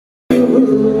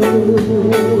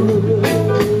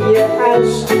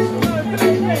Yes,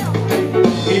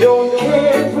 you don't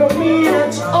care for me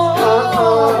at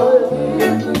all.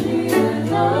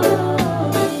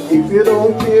 If you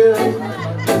don't care,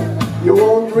 you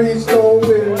won't reach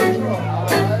nowhere.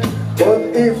 But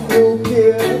if you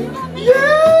care,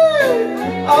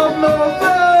 yeah, I'm not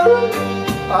there.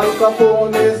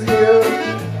 Alcapone is here,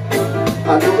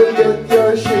 and you will get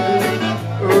your share.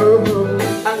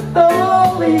 And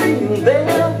darling,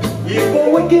 there you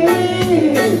go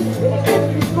again,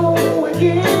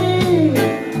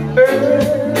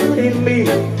 hurting me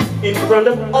in front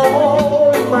of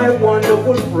all my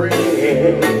wonderful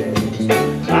friends.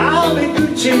 I'll be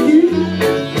good to you.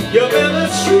 You better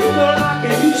shoot what I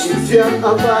can use. This year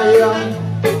a fire,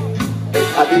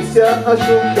 and this year a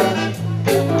sugar.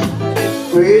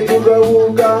 Pray to the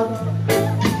Uga,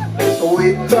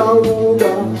 sweet and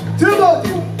Uga.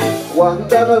 Timothy, one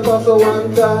time El Paso,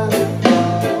 one time.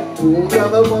 Two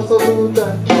time El Paso, two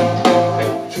time.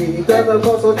 Three time El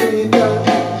Paso, three time.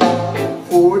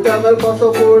 Four time El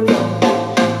Paso, four time.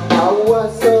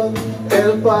 Aguaso,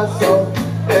 El Paso,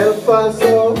 El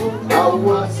Paso,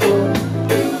 Aguaso.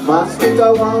 Masquita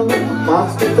one,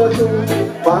 masquita two,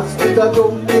 masquita two,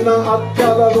 in a hot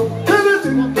calado.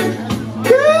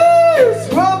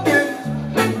 Yes, rock it.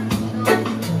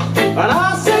 And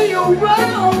I say you're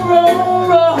wrong, wrong,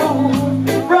 wrong,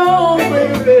 wrong,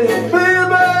 baby, baby.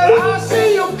 I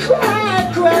say you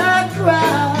cry, cry,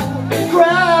 cry,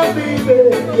 cry, baby.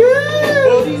 Yeah.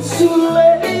 But it's too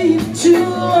late, too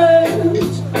late.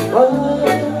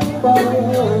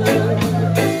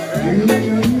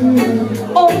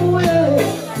 Oh, yeah.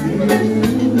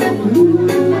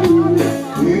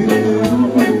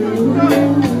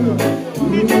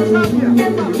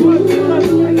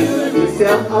 This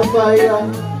year a fire,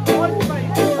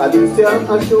 and this year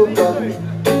a sugar.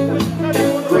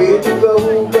 Pray to the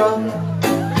Uga,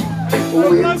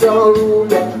 wait and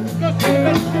Ruga.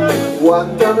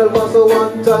 One time El Paso,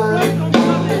 one time.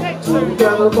 Two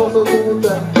time El Paso, two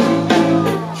time.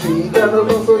 Three time El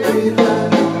Paso, three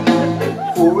time.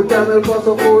 Four time El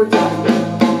Paso, four time.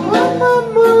 Mama,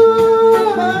 mama.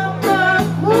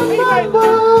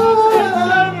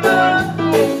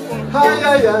 Hi,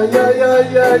 ya, ya, ya, ya,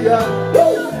 ya, ya.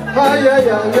 Hi, ya,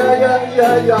 ya, ya, ya, ya,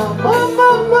 ya. Mama,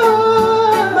 mama.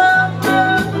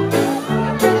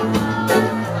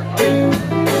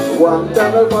 One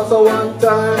time El Paso, one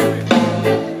time.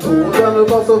 Two time El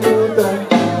Paso, two time.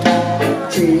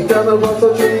 Three time El Paso,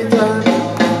 three time.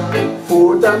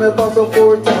 Four time El Paso,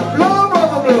 four time.